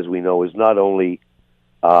constituted, as we know, is not only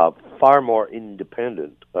far more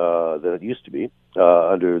independent than it used to be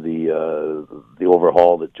under the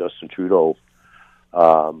overhaul that Justin Trudeau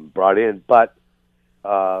brought in, but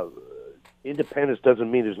independence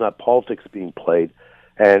doesn't mean there's not politics being played.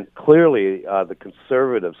 And clearly, the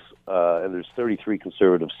Conservatives, and there's 33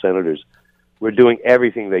 Conservative senators, were doing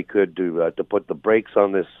everything they could to put the brakes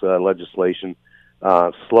on this legislation,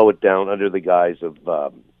 slow it down under the guise of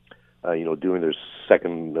doing their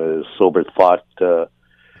second sober thought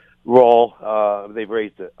role. They've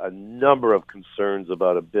raised a number of concerns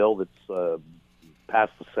about a bill that's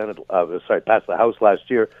passed the House last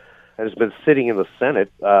year, and has been sitting in the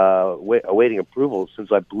Senate awaiting approval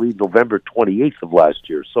since, I believe, November 28th of last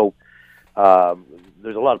year. So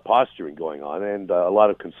there's a lot of posturing going on, and a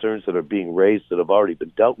lot of concerns that are being raised that have already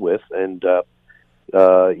been dealt with, and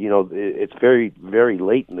it's very, very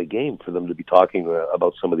late in the game for them to be talking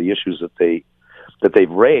about some of the issues that they've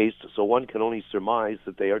raised. So one can only surmise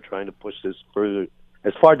that they are trying to push this further,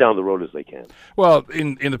 as far down the road as they can. Well,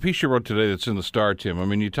 in the piece you wrote today that's in the Star, Tim, I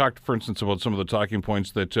mean, you talked, for instance, about some of the talking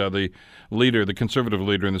points that the Conservative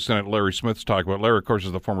leader in the Senate, Larry Smith's talking about. Larry, of course,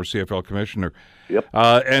 is the former CFL commissioner. Yep.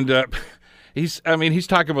 He's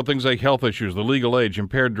talking about things like health issues, the legal age,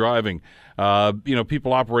 impaired driving,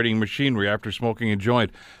 people operating machinery after smoking a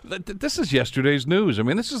joint. This is yesterday's news. I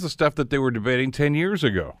mean, this is the stuff that they were debating 10 years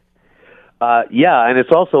ago. And it's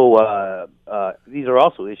also these are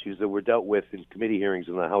also issues that were dealt with in committee hearings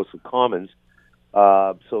in the House of Commons.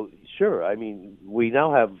 So sure, I mean, we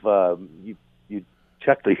now have you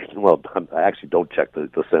check the I actually don't check the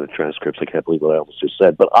Senate transcripts. I can't believe what I almost just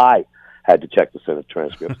said, but I had to check the Senate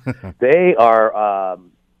transcripts. They are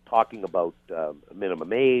talking about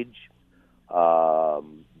minimum age,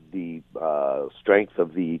 the strength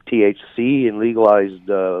of the THC in legalized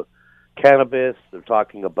cannabis. They're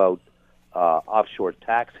talking about offshore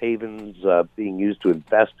tax havens being used to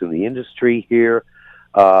invest in the industry here.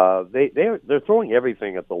 They're throwing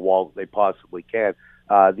everything at the wall that they possibly can.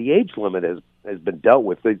 The age limit has been dealt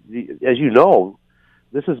with. As you know,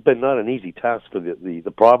 this has been not an easy task for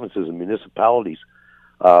the provinces and municipalities,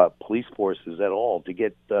 police forces at all, to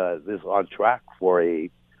get this on track for a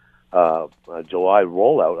July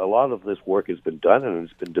rollout. A lot of this work has been done, and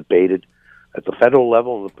it's been debated at the federal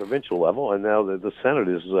level and the provincial level, and now the Senate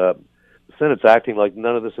is the Senate's acting like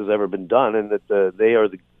none of this has ever been done, and that they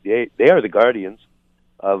are the guardians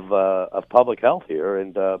of public health here,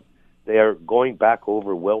 and they are going back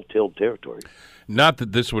over well-tilled territory. Not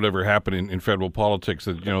that this would ever happen in federal politics,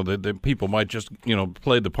 that the people might just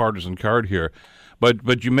play the partisan card here,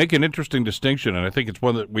 but you make an interesting distinction, and I think it's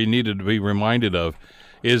one that we needed to be reminded of.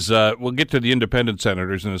 Is we'll get to the independent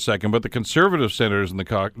senators in a second, but the conservative senators in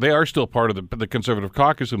they are still part of the conservative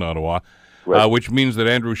caucus in Ottawa, right. Which means that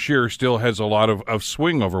Andrew Scheer still has a lot of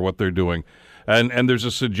swing over what they're doing. And there's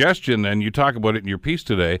a suggestion, and you talk about it in your piece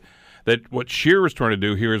today, that what Scheer is trying to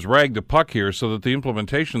do here is rag the puck here so that the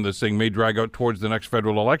implementation of this thing may drag out towards the next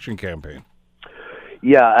federal election campaign.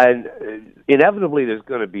 Yeah, and inevitably there's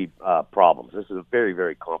going to be problems. This is a very,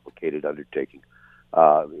 very complicated undertaking.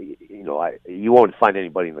 You won't find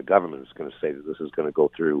anybody in the government who's going to say that this is going to go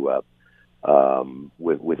through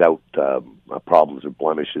without problems or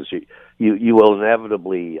blemishes. You will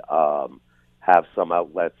inevitably have some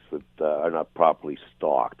outlets that are not properly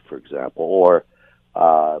stocked, for example, or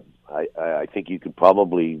I think you could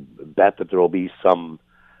probably bet that there will be some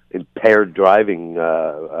impaired driving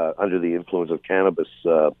under the influence of cannabis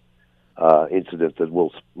incident that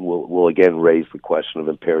will again raise the question of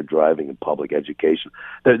impaired driving in public education.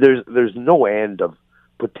 There's no end of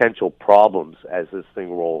potential problems as this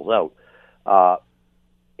thing rolls out.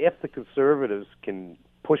 If the Conservatives can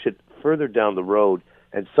push it further down the road,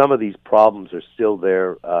 and some of these problems are still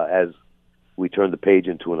there as we turn the page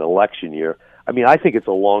into an election year, I mean, I think it's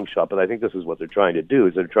a long shot, but I think this is what they're trying to do,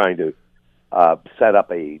 is they're trying to set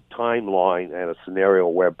up a timeline and a scenario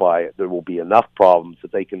whereby there will be enough problems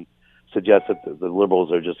that they can suggest that the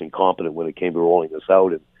Liberals are just incompetent when it came to rolling this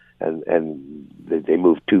out, and they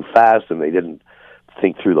moved too fast, and they didn't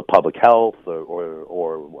think through the public health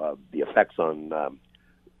or the effects on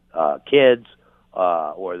kids,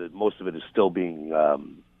 or that most of it is still being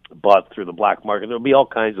bought through the black market. There'll be all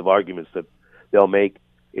kinds of arguments that they'll make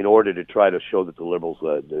in order to try to show that the Liberals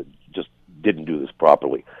just didn't do this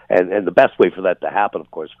properly. And the best way for that to happen, of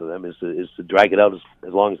course, for them is to drag it out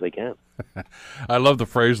as long as they can. I love the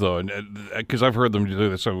phrase, though, and because I've heard them do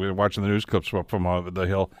this. So we're watching the news clips from the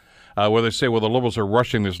Hill, where they say, well, the Liberals are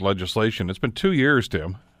rushing this legislation. It's been 2 years,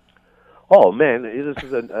 Tim. Oh, man, this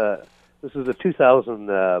is a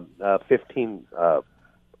 2015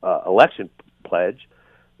 election pledge.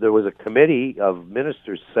 There was a committee of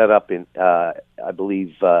ministers set up in, I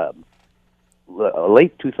believe,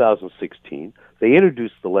 late 2016. They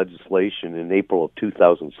introduced the legislation in April of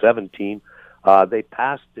 2017. They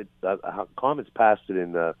passed it. Commons passed it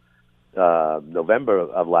in November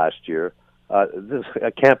of last year. This is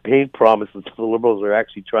a campaign promise that the Liberals are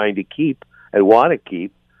actually trying to keep and want to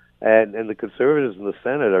keep, and the Conservatives in the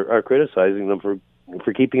Senate are criticizing them for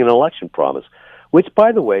keeping an election promise, which,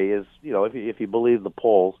 by the way, is, if you believe the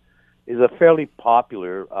polls, is a fairly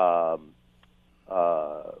popular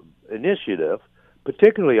initiative,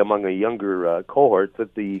 particularly among a younger cohort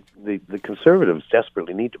that the Conservatives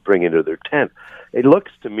desperately need to bring into their tent. It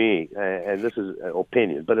looks to me, and this is an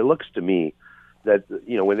opinion, but it looks to me that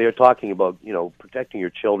when they're talking about protecting your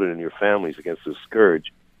children and your families against this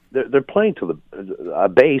scourge, they're playing to a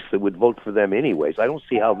base that would vote for them anyways. I don't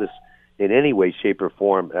see how this in any way, shape, or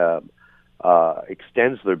form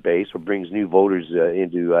extends their base or brings new voters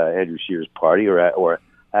into Andrew Scheer's party, or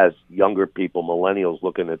has younger people, millennials,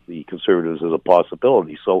 looking at the Conservatives as a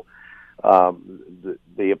possibility. So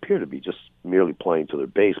they appear to be just merely playing to their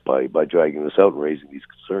base by dragging this out and raising these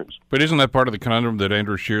concerns. But isn't that part of the conundrum that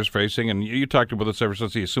Andrew Scheer's facing? And you talked about this ever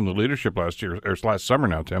since he assumed the leadership last summer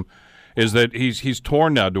now, Tim, is that he's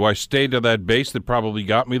torn now. Do I stay to that base that probably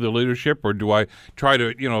got me the leadership, or do I try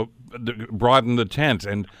to, broaden the tent?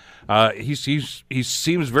 And he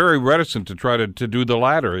seems very reticent to try to do the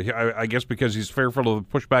latter. I guess because he's fearful of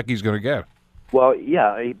the pushback he's going to get. Well,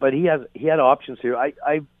 yeah, but he had options here.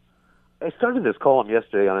 I started this column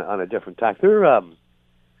yesterday on a different tack.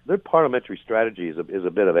 Their parliamentary strategy is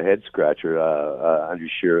a bit of a head scratcher. Andrew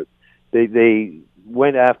Scheer, they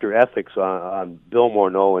went after ethics on Bill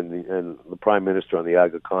Morneau and the Prime Minister on the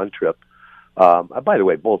Aga Khan trip. By the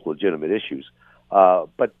way, both legitimate issues,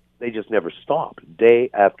 but they just never stopped.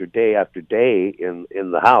 Day after day after day in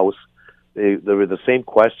the House, there were the same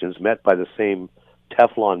questions met by the same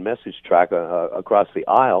Teflon message track across the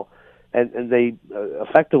aisle, and they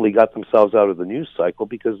effectively got themselves out of the news cycle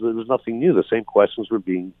because there was nothing new. The same questions were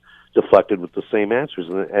being deflected with the same answers,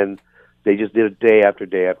 and They just did it day after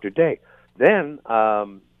day after day. Then,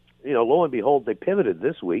 lo and behold, they pivoted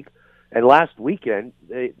this week. And last weekend,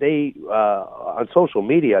 they on social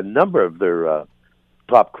media, a number of their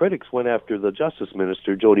top critics went after the Justice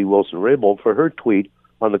Minister, Jody Wilson-Raybould, for her tweet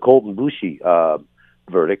on the Colton Boushie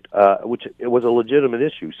verdict, which it was a legitimate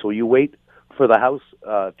issue. So you wait for the House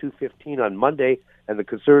 215 on Monday, and the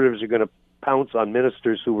Conservatives are going to pounce on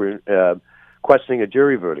ministers who were questioning a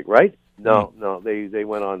jury verdict, right? No, they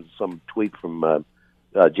went on some tweet from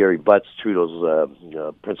Jerry Butts, Trudeau's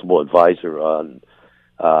principal advisor, on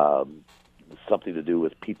something to do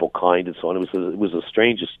with people kind and so on. It was the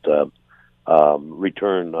strangest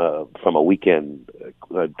return from a weekend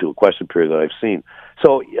to a question period that I've seen.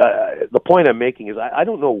 So the point I'm making is I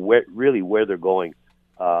don't know where they're going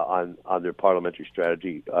on their parliamentary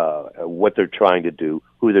strategy, what they're trying to do,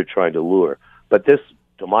 who they're trying to lure. But this,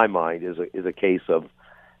 to my mind, is a case of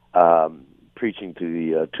preaching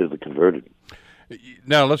to the converted.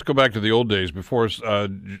 Now, let's go back to the old days before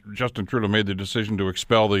Justin Trudeau made the decision to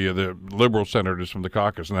expel the Liberal senators from the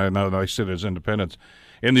caucus, and now I sit as independents.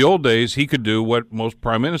 In the old days, he could do what most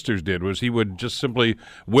prime ministers did, was he would just simply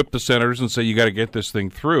whip the senators and say, you got to get this thing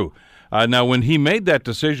through. Now, when he made that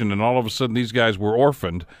decision and all of a sudden these guys were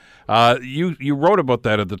orphaned, you wrote about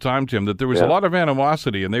that at the time, Tim, that there was a lot of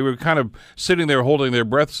animosity, and they were kind of sitting there holding their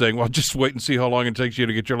breath saying, well, just wait and see how long it takes you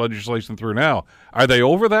to get your legislation through now. Are they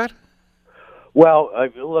over that? Well,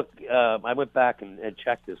 I went back and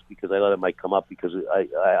checked this because I thought it might come up because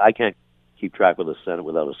I can't keep track of the Senate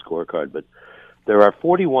without a scorecard, but there are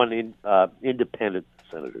 41 independent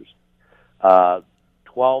senators.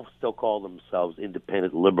 12 still call themselves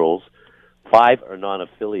independent Liberals. 5 are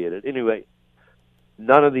non-affiliated. Anyway,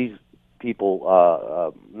 none of these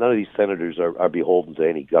people, none of these senators are beholden to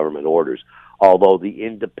any government orders, although the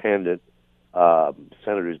independent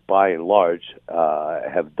senators, by and large,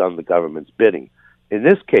 have done the government's bidding. In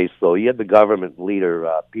this case, though, you had the government leader,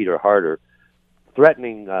 Peter Harder,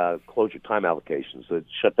 threatening closure time allocations that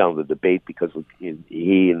shut down the debate because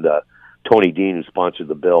he and Tony Dean, who sponsored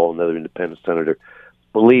the bill, another independent senator,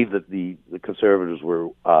 believed that the Conservatives were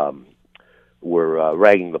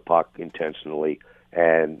ragging the puck intentionally,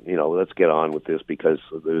 and let's get on with this because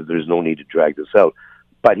there's no need to drag this out.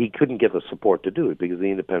 But he couldn't get the support to do it because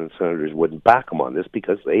the independent senators wouldn't back him on this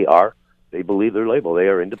because they believe their label. They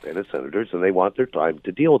are independent senators and they want their time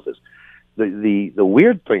to deal with this. The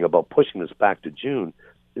weird thing about pushing this back to June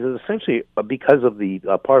is essentially because of the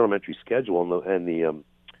parliamentary schedule and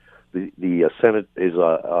the Senate is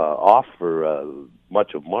off for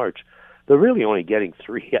much of March. They're really only getting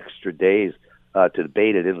 3 extra days to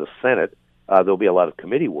debate it in the Senate. There'll be a lot of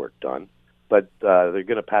committee work done. But they're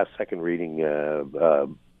going to pass second reading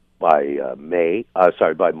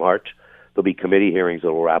by March. There'll be committee hearings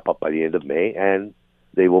that will wrap up by the end of May, and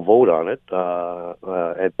they will vote on it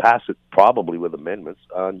and pass it probably with amendments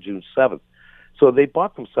on June 7th. So they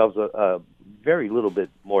bought themselves a very little bit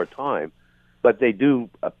more time, but they do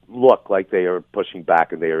look like they are pushing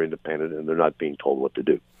back and they are independent and they're not being told what to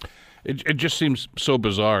do. It just seems so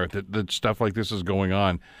bizarre that stuff like this is going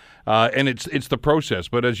on. And it's the process.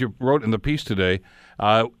 But as you wrote in the piece today,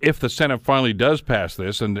 if the Senate finally does pass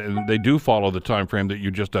this and they do follow the time frame that you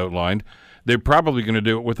just outlined, they're probably going to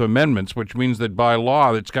do it with amendments, which means that by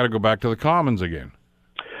law it's got to go back to the Commons again.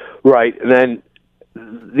 Right. And then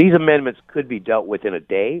these amendments could be dealt with in a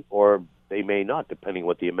day, or they may not, depending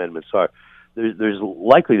what the amendments are. There's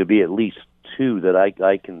likely to be at least 2 that I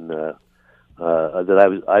can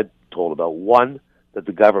I've told about. One that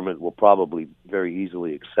the government will probably very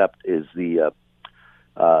easily accept is the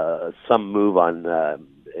some move on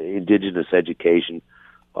Indigenous education,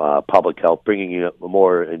 public health, bringing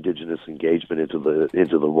more Indigenous engagement into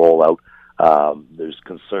the rollout. There's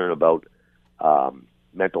concern about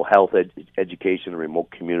mental health education in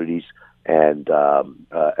remote communities and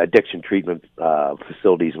addiction treatment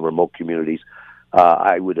facilities in remote communities.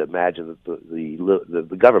 I would imagine that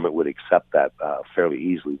the government would accept that fairly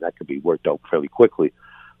easily. That could be worked out fairly quickly.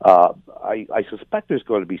 I suspect there's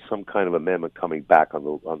going to be some kind of amendment coming back on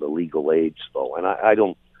the legal age, though, and I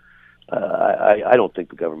don't think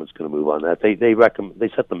the government's going to move on that. They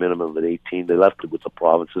set the minimum at 18. They left it with the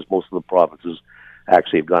provinces. Most of the provinces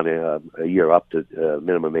actually have gone a year up to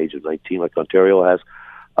minimum age of 19, like Ontario has.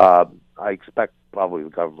 I expect probably the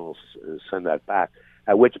government will send that back.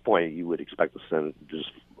 At which point you would expect the Senate to just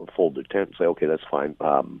fold their tent and say, okay, that's fine.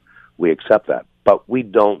 We accept that. But we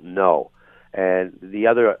don't know. And the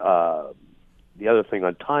other thing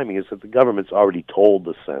on timing is that the government's already told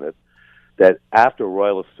the Senate that after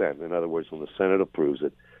royal assent, in other words, when the Senate approves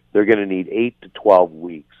it, they're going to need 8 to 12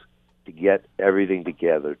 weeks to get everything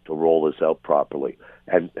together to roll this out properly.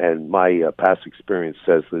 And my past experience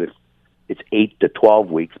says that if it's 8 to 12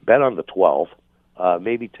 weeks, bet on the 12.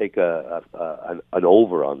 Maybe take an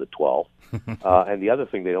over on the 12. And the other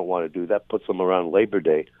thing they don't want to do, that puts them around Labor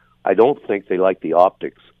Day. I don't think they like the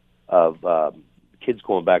optics of kids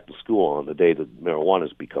going back to school on the day that marijuana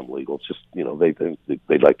has become legal. It's just,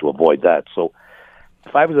 they'd like to avoid that. So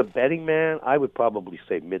if I was a betting man, I would probably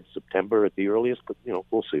say mid-September at the earliest, but,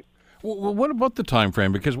 we'll see. Well, what about the time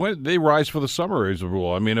frame? Because when they rise for the summer as a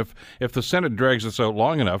rule. I mean, if the Senate drags this out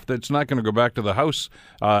long enough, it's not going to go back to the House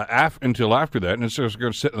until after that, and it's just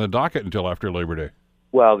going to sit in the docket until after Labor Day.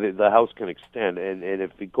 Well, the House can extend, and if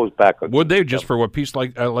it goes back, would they just for what piece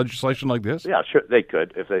like legislation like this? Yeah, sure, they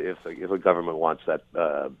could if the government wants that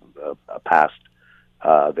passed.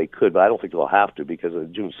 They could, but I don't think they'll have to because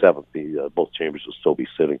on June 7th, both chambers will still be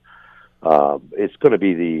sitting. It's going to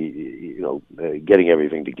be getting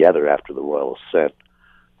everything together after the royal assent,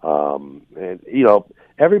 and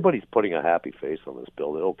everybody's putting a happy face on this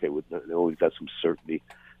bill. That okay, we've got some certainty,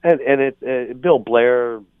 and Bill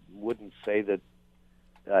Blair wouldn't say that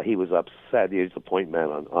he was upset. He's the point man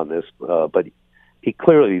on this, but he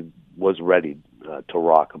clearly was ready to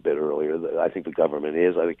rock a bit earlier. I think the government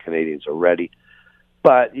is. I think Canadians are ready,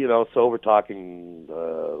 but so we're talking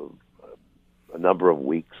a number of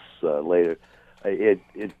weeks later.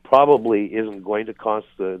 It probably isn't going to cost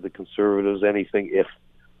the Conservatives anything if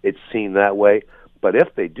it's seen that way. But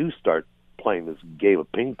if they do start playing this game of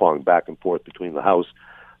ping pong back and forth between the House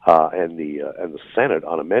and the Senate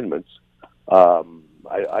on amendments,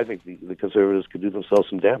 I think the Conservatives could do themselves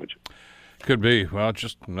some damage. Could be. Well,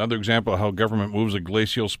 just another example of how government moves at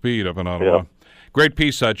glacial speed up in Ottawa. Yeah. Great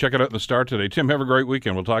piece. Check it out in the Star today. Tim, have a great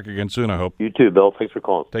weekend. We'll talk again soon, I hope. You too, Bill. Thanks for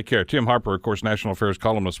calling. Take care. Tim Harper, of course, national affairs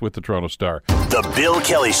columnist with the Toronto Star. The Bill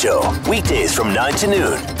Kelly Show, weekdays from 9 to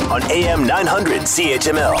noon on AM 900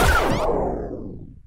 CHML.